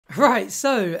Right,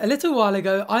 so a little while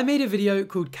ago I made a video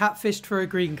called Catfished for a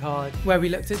Green Card, where we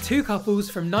looked at two couples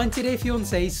from 90 Day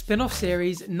Fiance's spin-off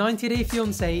series 90 Day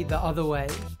Fiance The Other Way.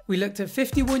 We looked at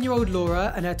 51-year-old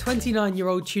Laura and her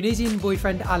 29-year-old Tunisian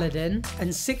boyfriend Aladdin, and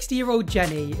 60-year-old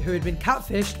Jenny, who had been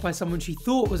catfished by someone she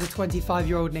thought was a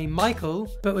 25-year-old named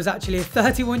Michael, but was actually a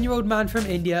 31-year-old man from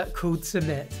India called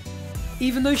Sumit.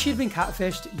 Even though she had been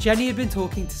catfished, Jenny had been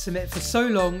talking to Sumit for so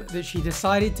long that she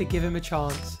decided to give him a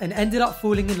chance, and ended up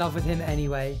falling in love with him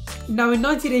anyway. Now in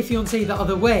 90 Day Fiancé The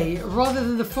Other Way, rather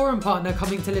than the foreign partner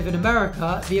coming to live in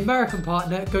America, the American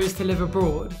partner goes to live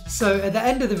abroad. So at the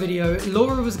end of the video,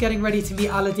 Laura was getting ready to meet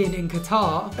Aladdin in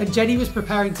Qatar, and Jenny was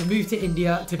preparing to move to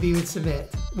India to be with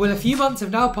Sumit. Well, a few months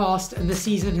have now passed and the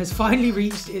season has finally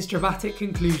reached its dramatic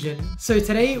conclusion. So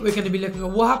today we're going to be looking at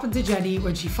what happened to Jenny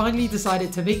when she finally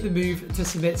decided to make the move to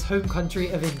Sumit's home country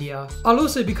of India. I'll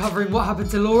also be covering what happened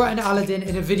to Laura and Aladdin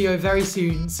in a video very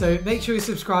soon, so make sure you're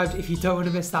subscribed if you don't want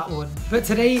to miss that one. But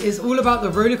today is all about the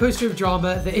rollercoaster of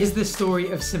drama that is the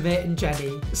story of Sumit and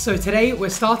Jenny. So today we're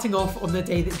starting off on the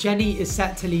day that Jenny is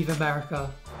set to leave America.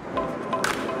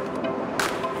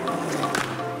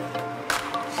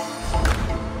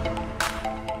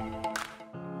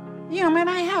 Yeah, I mean,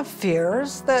 I have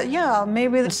fears that,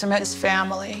 maybe Sumit's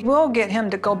family will get him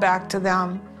to go back to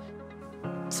them.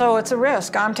 So it's a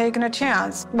risk. I'm taking a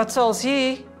chance. But so is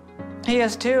he. He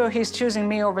is too. He's choosing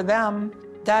me over them.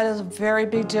 That is a very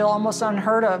big deal, almost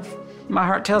unheard of. My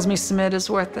heart tells me Sumit is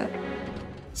worth it.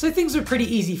 So things were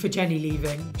pretty easy for Jenny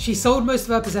leaving. She sold most of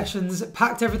her possessions,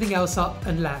 packed everything else up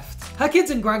and left. Her kids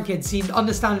and grandkids seemed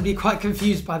understandably quite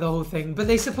confused by the whole thing, but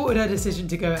they supported her decision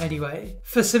to go anyway.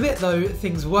 For Sumit though,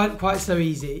 things weren't quite so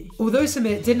easy. Although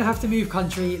Sumit didn't have to move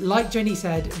country, like Jenny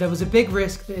said, there was a big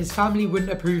risk that his family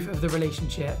wouldn't approve of the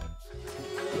relationship.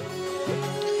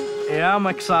 Yeah, I'm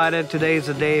excited. Today is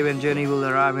the day when Jenny will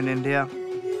arrive in India.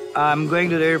 I'm going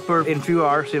to the airport in a few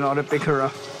hours in order to pick her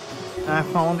up. I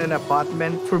found an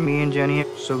apartment for me and Jenny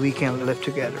so we can live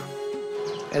together.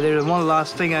 And there's one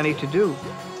last thing I need to do.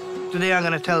 Today I'm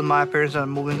going to tell my parents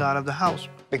I'm moving out of the house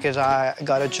because I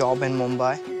got a job in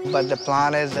Mumbai. But the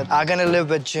plan is that I'm going to live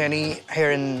with Jenny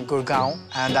here in Gurgaon,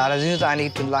 and that means I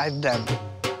need to like them.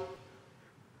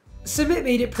 Sumit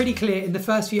made it pretty clear in the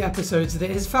first few episodes that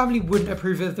his family wouldn't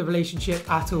approve of the relationship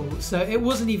at all, so it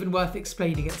wasn't even worth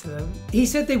explaining it to them. He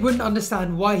said they wouldn't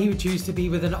understand why he would choose to be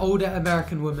with an older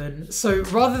American woman, so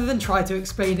rather than try to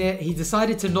explain it, he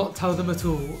decided to not tell them at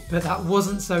all, but that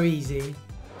wasn't so easy.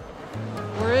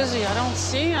 Where is he? I don't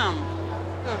see him.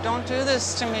 Oh, don't do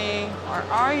this to me. Where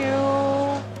are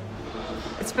you?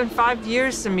 It's been 5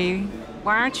 years to me.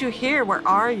 Why aren't you here? Where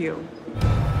are you?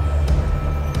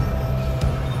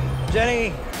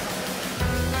 Jenny!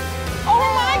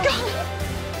 Oh my God!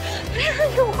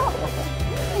 There you are!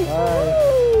 Oh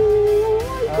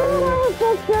my God, I was so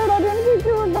scared. I didn't think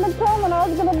you were gonna come and I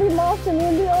was gonna be lost in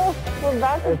India. We're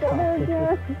back together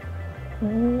again.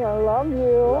 I love you.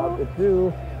 Love you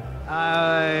too.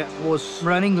 I was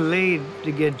running late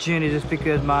to get Jenny just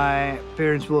because my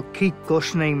parents will keep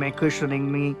questioning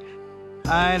me.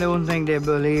 I don't think they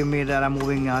believe me that I'm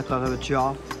moving out because of a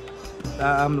job.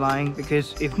 I'm lying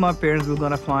because if my parents were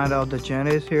gonna find out that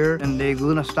Jenny is here, and they're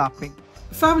gonna stop me.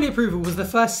 Family approval was the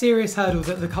first serious hurdle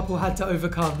that the couple had to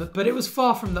overcome, but it was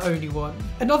far from the only one.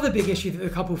 Another big issue that the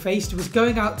couple faced was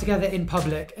going out together in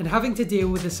public and having to deal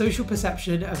with the social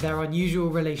perception of their unusual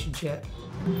relationship.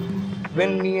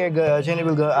 When me and Jenny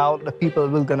will go out, the people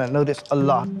will gonna notice a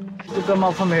lot. You come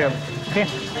out from here, okay?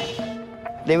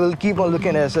 They will keep on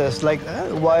looking at us like,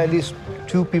 why are these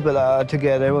two people are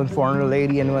together, one foreigner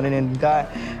lady and one Indian guy?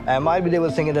 Might be they were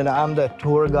thinking that I'm the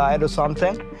tour guide or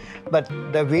something. But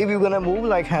the way we were gonna move,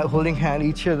 like holding hand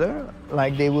each other,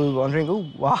 like they were wondering, oh,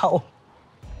 wow.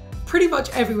 Pretty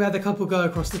much everywhere the couple go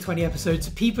across the 20 episodes,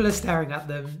 people are staring at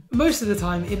them. Most of the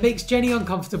time, it makes Jenny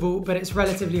uncomfortable, but it's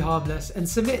relatively harmless, and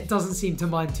Sumit doesn't seem to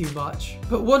mind too much.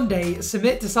 But one day,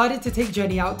 Sumit decided to take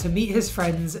Jenny out to meet his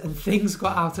friends, and things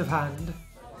got out of hand.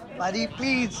 Buddy,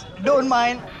 please, don't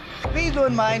mind. Please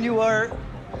don't mind. You are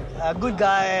a good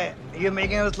guy. You're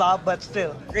making us laugh, but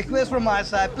still, request from my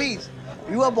side, please.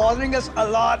 You are bothering us a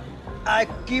lot. I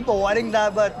keep avoiding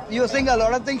that, but you're saying a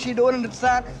lot of things you don't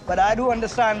understand, but I do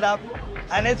understand that,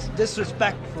 and it's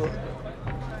disrespectful.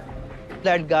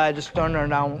 That guy just turned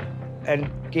around and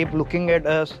kept looking at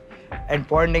us and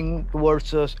pointing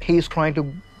towards us. He's trying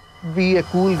to be a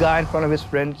cool guy in front of his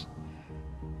friends.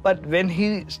 But when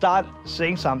he starts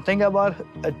saying something about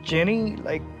Jenny,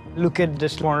 like, look at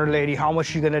this foreigner lady, how much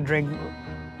she gonna drink?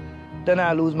 Then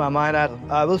I lose my mind.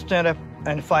 I will stand up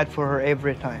and fight for her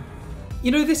every time. You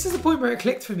know, this is the point where it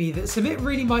clicked for me that Sumit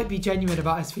really might be genuine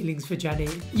about his feelings for Jenny.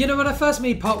 You know, when I first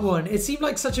made part 1, it seemed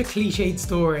like such a cliched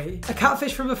story. A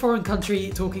catfish from a foreign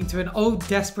country talking to an old,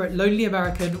 desperate, lonely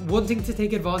American wanting to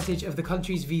take advantage of the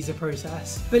country's visa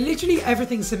process. But literally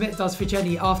everything Sumit does for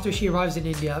Jenny after she arrives in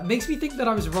India makes me think that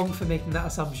I was wrong for making that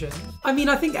assumption. I mean,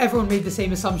 I think everyone made the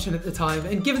same assumption at the time,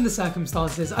 and given the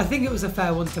circumstances, I think it was a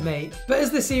fair one to make. But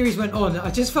as the series went on, I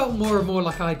just felt more and more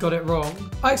like I got it wrong.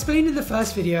 I explained in the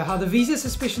first video how the visa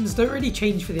suspicions don't really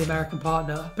change for the American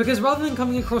partner, because rather than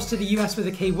coming across to the US with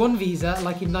a K1 visa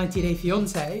like in 90 Day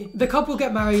Fiance, the couple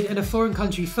get married in a foreign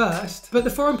country first, but the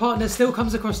foreign partner still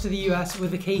comes across to the US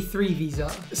with a K3 visa.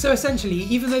 So essentially,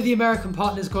 even though the American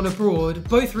partner's gone abroad,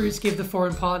 both routes give the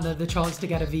foreign partner the chance to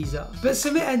get a visa. But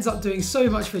Sumit ends up doing so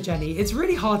much for Jenny, it's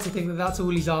really hard to think that that's all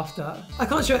he's after. I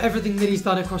can't show everything that he's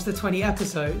done across the 20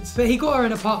 episodes, but he got her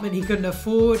an apartment he couldn't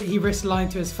afford, he risked lying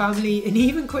to his family, and he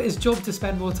even quit his job to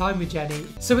spend more time with Jenny.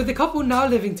 So with the couple now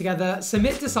living together,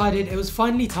 Sumit decided it was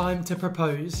finally time to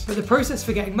propose. But the process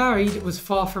for getting married was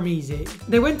far from easy.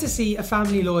 They went to see a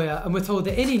family lawyer and were told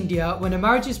that in India, when a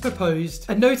marriage is proposed,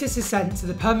 a notice is sent to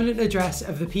the permanent address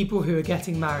of the people who are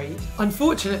getting married.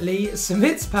 Unfortunately,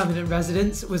 Sumit's permanent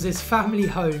residence was his family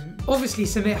home. Obviously,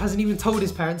 Sumit hasn't even told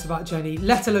his parents about Jenny,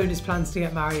 let alone his plans to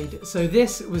get married, so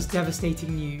this was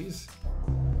devastating news.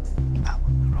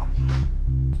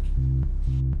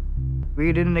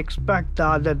 We didn't expect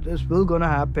that this will gonna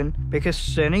happen, because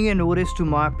sending a notice to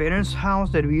my parents'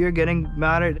 house that we are getting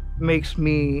married makes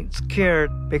me scared,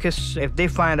 because if they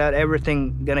find out,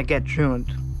 everything gonna get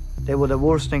ruined. They were the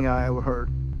worst thing I ever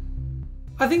heard.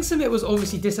 I think Sumit was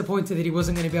obviously disappointed that he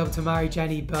wasn't going to be able to marry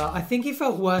Jenny, but I think he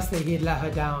felt worse that he had let her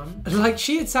down. Like,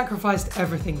 she had sacrificed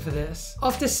everything for this.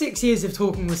 After 6 years of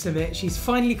talking with Sumit, she's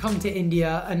finally come to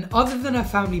India, and other than her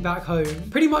family back home,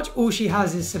 pretty much all she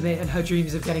has is Sumit and her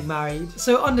dreams of getting married.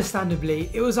 So understandably,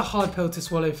 it was a hard pill to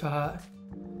swallow for her.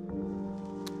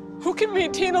 Who can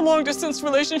maintain a long-distance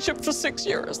relationship for 6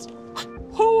 years?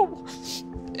 Who?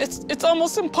 It's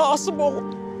almost impossible,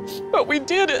 but we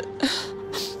did it.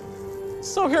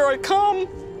 So here I come,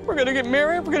 we're gonna get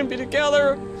married, we're gonna be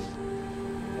together,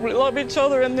 we love each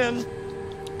other, and then,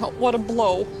 oh, what a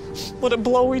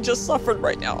blow we just suffered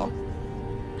right now.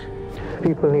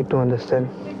 People need to understand.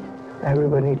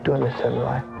 Everybody need to understand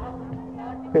why.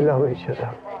 We love each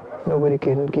other. Nobody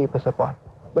can keep us apart.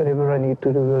 Whatever I need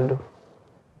to do, we'll do.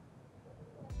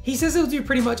 He says he'll do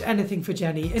pretty much anything for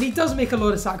Jenny, and he does make a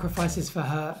lot of sacrifices for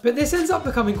her, but this ends up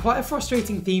becoming quite a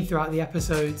frustrating theme throughout the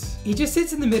episodes. He just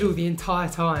sits in the middle the entire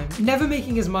time, never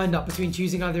making his mind up between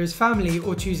choosing either his family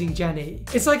or choosing Jenny.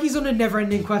 It's like he's on a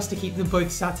never-ending quest to keep them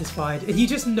both satisfied, and you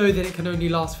just know that it can only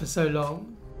last for so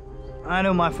long. I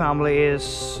know my family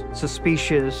is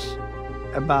suspicious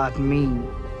about me,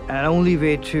 and the only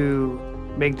way to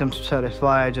make them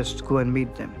satisfied is just go and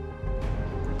meet them.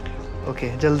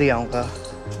 Okay, jaldi aunga.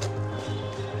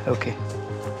 Okay,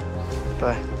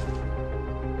 bye.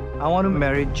 I want to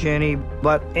marry Jenny,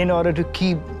 but in order to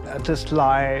keep this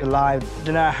lie alive,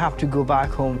 then I have to go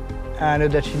back home. And I know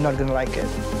that she's not gonna like it.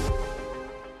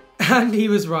 And he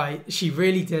was right, she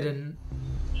really didn't.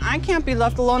 I can't be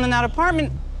left alone in that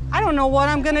apartment. I don't know what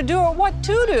I'm gonna do or what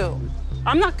to do.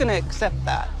 I'm not gonna accept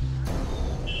that.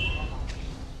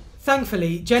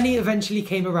 Thankfully, Jenny eventually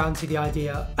came around to the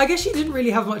idea. I guess she didn't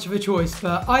really have much of a choice,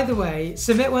 but either way,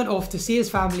 Sumit went off to see his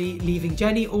family, leaving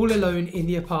Jenny all alone in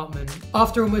the apartment.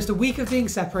 After almost a week of being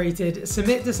separated,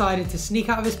 Sumit decided to sneak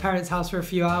out of his parents' house for a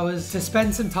few hours to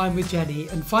spend some time with Jenny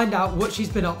and find out what she's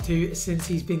been up to since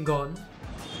he's been gone.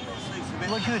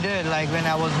 What you did, like, when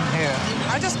I wasn't here?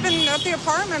 I just been at the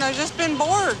apartment. I've just been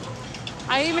bored.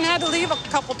 I even had to leave a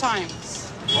couple times.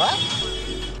 What?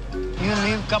 You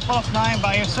leave a couple of times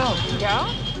by yourself?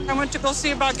 Yeah. I went to go see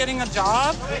about getting a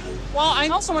job. Well, I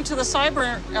also went to the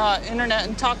cyber internet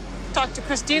and talked to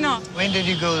Christina. When did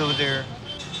you go over there?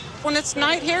 When it's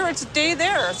night here, it's day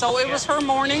there. So it was her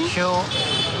morning. So,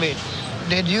 wait,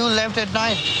 did you left at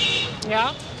night?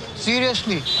 Yeah.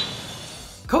 Seriously?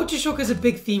 Culture shock is a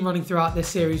big theme running throughout this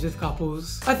series with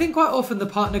couples. I think quite often the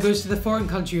partner goes to the foreign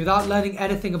country without learning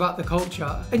anything about the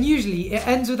culture, and usually it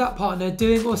ends with that partner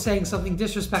doing or saying something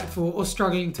disrespectful or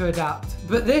struggling to adapt.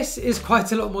 But this is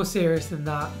quite a lot more serious than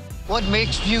that. What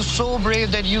makes you so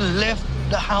brave that you left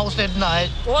the house at night?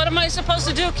 What am I supposed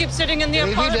to do? Keep sitting in the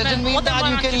apartment? It doesn't mean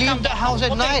that you can leave the house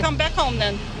at night. Then come back home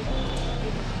then.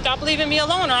 Stop leaving me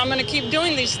alone or I'm going to keep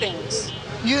doing these things.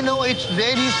 You know, it's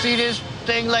very serious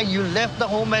thing, like you left the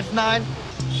home at night.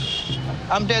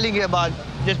 I'm telling you about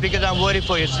just because I'm worried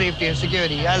for your safety and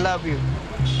security. I love you.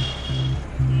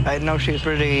 I know she's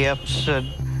pretty upset,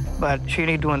 but she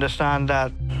needs to understand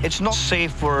that It's not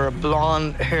safe for a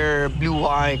blonde hair,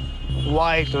 blue-eyed,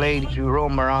 white lady to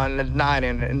roam around at night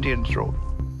in Indian road.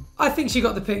 I think she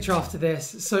got the picture after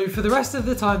this, so for the rest of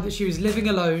the time that she was living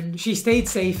alone, she stayed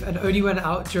safe and only went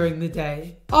out during the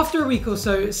day. After a week or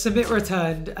so, Sumit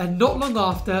returned, and not long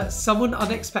after, someone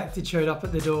unexpected showed up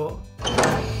at the door.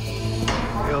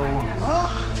 Yo.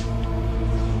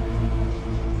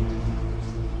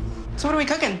 So what are we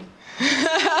cooking?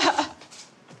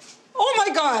 Oh my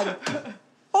God!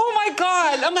 Oh my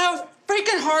God! I'm gonna have a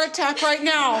freaking heart attack right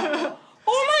now.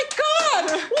 Oh my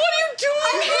God! What are you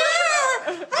doing here?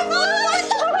 Oh my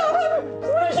God!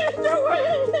 What are you doing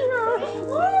here?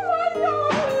 Oh my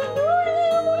God!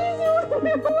 What are you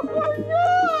doing? Oh my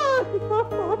God!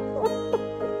 What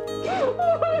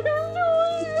are you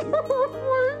doing? Oh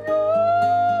my God!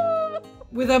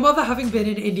 With her mother having been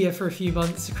in India for a few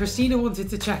months, Christina wanted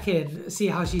to check in, see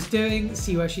how she's doing,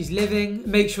 see where she's living,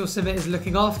 make sure Sumit is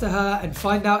looking after her, and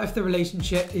find out if the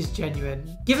relationship is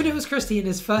genuine. Given it was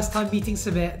Christina's first time meeting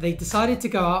Sumit, they decided to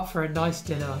go out for a nice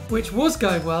dinner, which was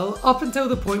going well up until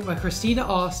the point where Christina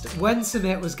asked when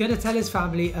Sumit was going to tell his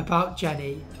family about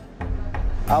Jenny.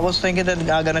 I was thinking that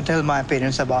I'm gonna tell my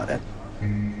parents about it.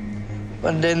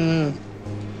 But then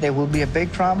there will be a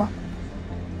big drama.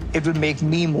 It will make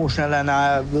me emotional and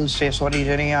I will say, sorry,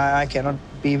 Jenny, I cannot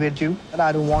be with you. And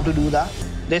I don't want to do that.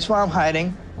 That's why I'm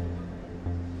hiding.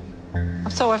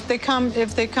 So if they come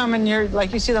and you're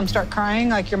like, you see them start crying,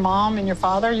 like your mom and your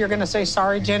father, you're gonna say,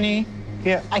 sorry, Jenny,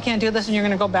 Yeah. I can't do this, and you're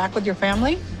gonna go back with your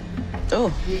family?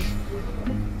 Oh,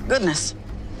 goodness.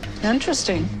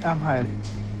 Interesting. I'm hiding.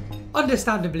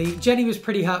 Understandably, Jenny was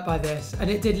pretty hurt by this, and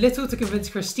it did little to convince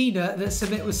Christina that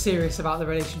Sumit was serious about the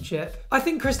relationship. I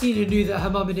think Christina knew that her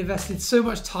mum had invested so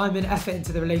much time and effort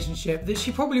into the relationship that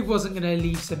she probably wasn't going to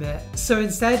leave Sumit. So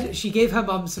instead, she gave her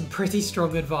mum some pretty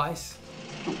strong advice.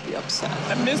 Don't be upset.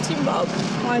 I miss you, Mom.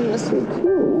 I miss you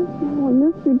too. I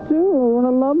miss you too. And I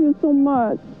love you so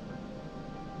much.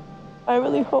 I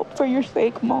really hope for your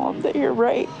sake, Mom, that you're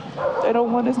right. I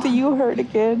don't want to see you hurt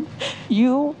again.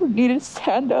 You need to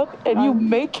stand up and you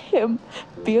make him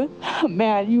be a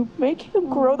man. You make him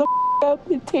grow the up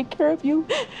and take care of you.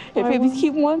 If he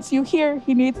wants you here,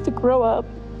 he needs to grow up.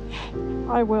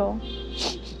 I will.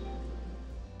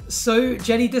 So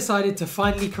Jenny decided to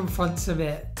finally confront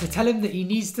Sumit, to tell him that he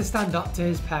needs to stand up to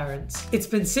his parents. It's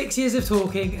been 6 years of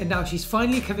talking, and now she's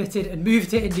finally committed and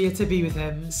moved to India to be with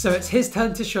him, so it's his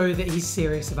turn to show that he's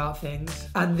serious about things.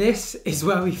 And this is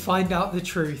where we find out the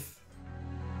truth.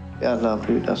 Yeah, I love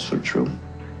you. That's for true.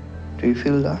 Do you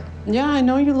feel that? Yeah, I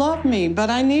know you love me, but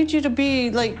I need you to be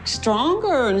like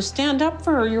stronger and stand up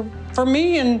for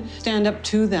me and stand up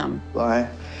to them. Why?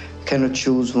 Cannot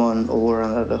choose one over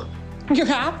another. You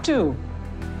have to.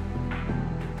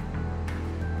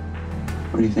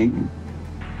 What are you thinking?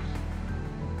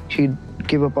 She'd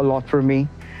give up a lot for me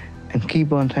and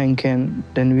keep on thinking,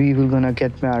 then we were gonna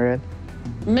get married.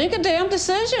 Make a damn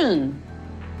decision.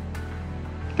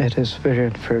 It is very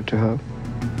unfair to her.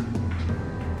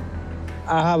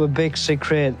 I have a big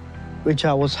secret which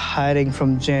I was hiding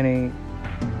from Jenny.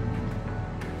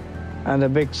 And the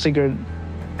big secret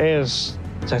is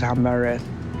that I'm married.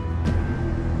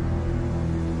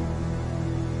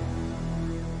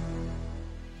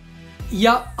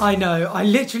 Yup, I know. I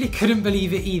literally couldn't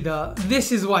believe it either.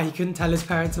 This is why he couldn't tell his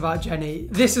parents about Jenny.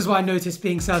 This is why notice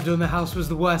being served on the house was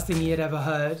the worst thing he had ever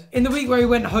heard. In the week where he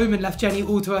went home and left Jenny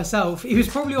all to herself, he was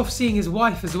probably off seeing his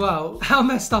wife as well. How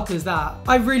messed up is that?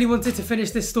 I really wanted to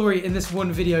finish this story in this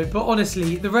one video, but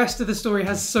honestly, the rest of the story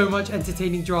has so much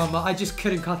entertaining drama, I just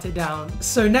couldn't cut it down.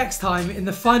 So next time, in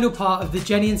the final part of the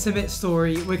Jenny and Sumit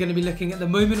story, we're going to be looking at the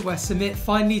moment where Sumit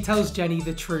finally tells Jenny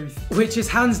the truth, which is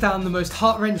hands down the most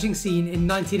heart-wrenching scene in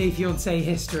 90 Day Fiancé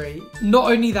history.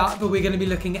 Not only that, but we're going to be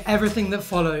looking at everything that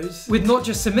follows, with not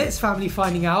just Sumit's family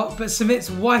finding out, but Sumit's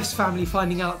wife's family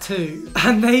finding out too.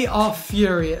 And they are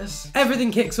furious.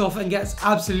 Everything kicks off and gets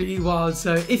absolutely wild,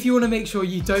 so if you want to make sure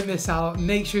you don't miss out,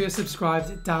 make sure you're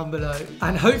subscribed down below.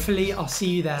 And hopefully I'll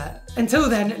see you there. Until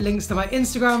then, links to my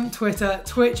Instagram, Twitter,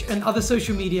 Twitch, and other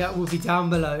social media will be down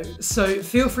below, so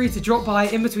feel free to drop by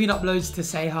in between uploads to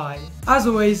say hi. As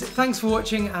always, thanks for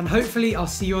watching, and hopefully I'll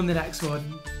see you on the next one.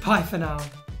 Bye for now.